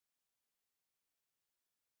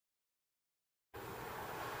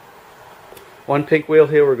One pink wheel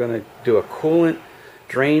here, we're going to do a coolant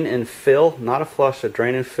drain and fill, not a flush, a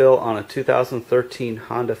drain and fill on a 2013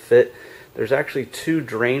 Honda Fit. There's actually two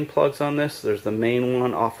drain plugs on this. There's the main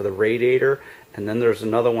one off of the radiator, and then there's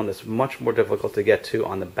another one that's much more difficult to get to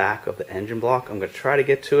on the back of the engine block. I'm going to try to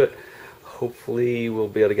get to it. Hopefully we'll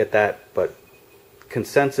be able to get that, but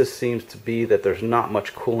consensus seems to be that there's not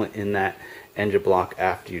much coolant in that engine block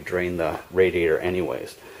after you drain the radiator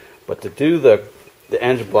anyways. But to do the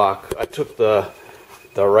engine block, I took the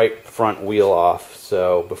right front wheel off,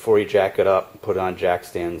 so before you jack it up, put it on jack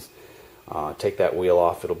stands, take that wheel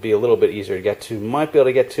off. It'll be a little bit easier to get to. Might be able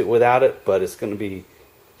to get to it without it, but it's going to be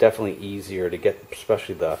definitely easier to get,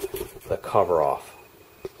 especially the cover off.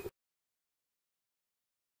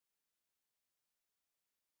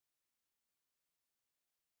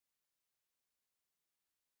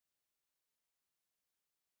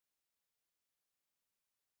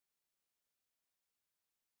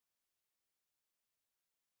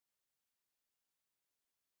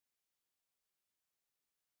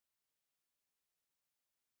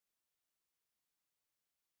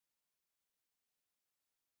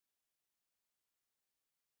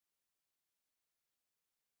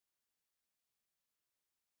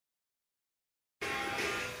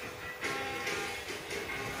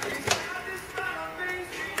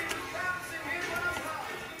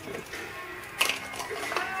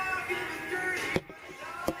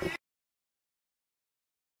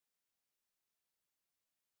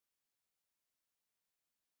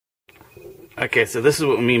 Okay, so this is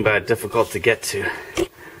what we mean by difficult to get to.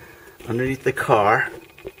 Underneath the car,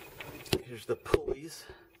 here's the pulleys,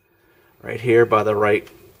 right here by the right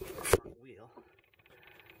front wheel.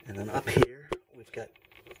 And then up here, we've got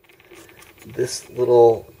this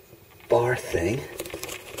little bar thing.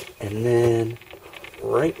 And then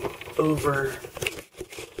right over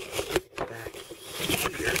back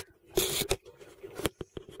here,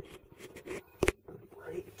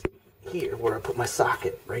 right here where I put my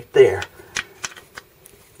socket, right there.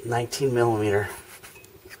 19 millimeter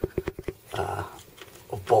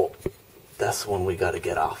bolt. That's the one we got to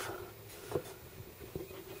get off.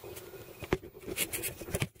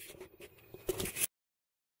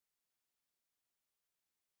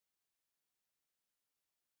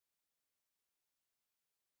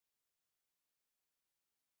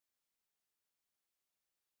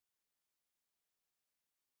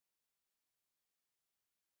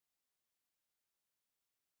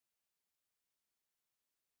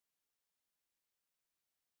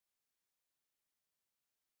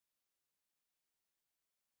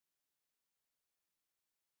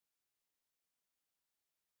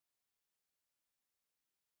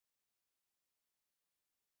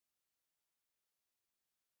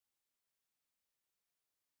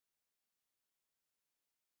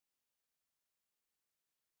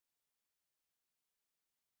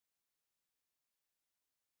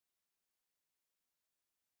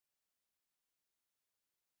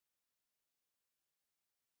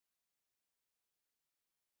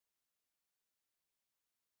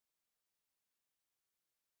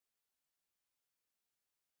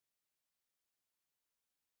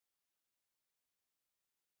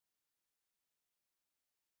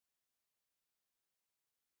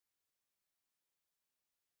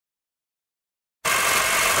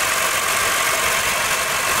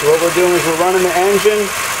 So what we're doing is we're running the engine,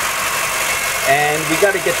 and we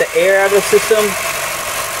got to get the air out of the system.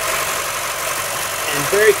 And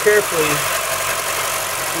very carefully,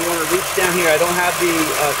 you want to reach down here. I don't have the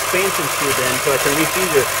expansion tube in, so I can reach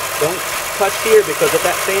easier. Don't touch here, because if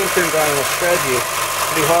that fan turns on, it'll shred you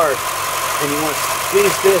pretty hard. And you want to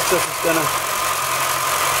squeeze this so it's going to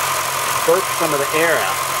burp some of the air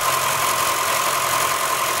out.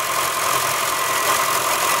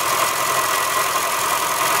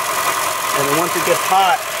 And then once it gets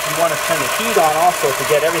hot, you want to turn the heat on also to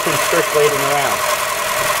get everything circulating around.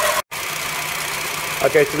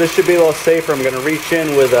 Okay, so this should be a little safer. I'm going to reach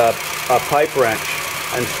in with a pipe wrench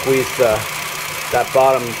and squeeze that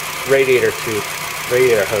bottom radiator tube,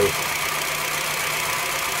 radiator hose.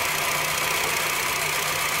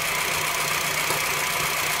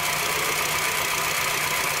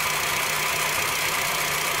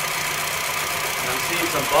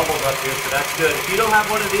 Some bubbles up here, so that's good. If you don't have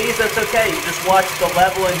one of these, that's okay. You just watch the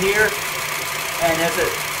level in here, and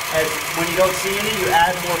when you don't see any, you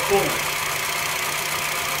add more coolant.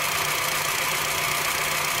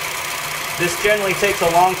 This generally takes a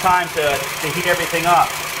long time to heat everything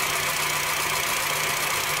up.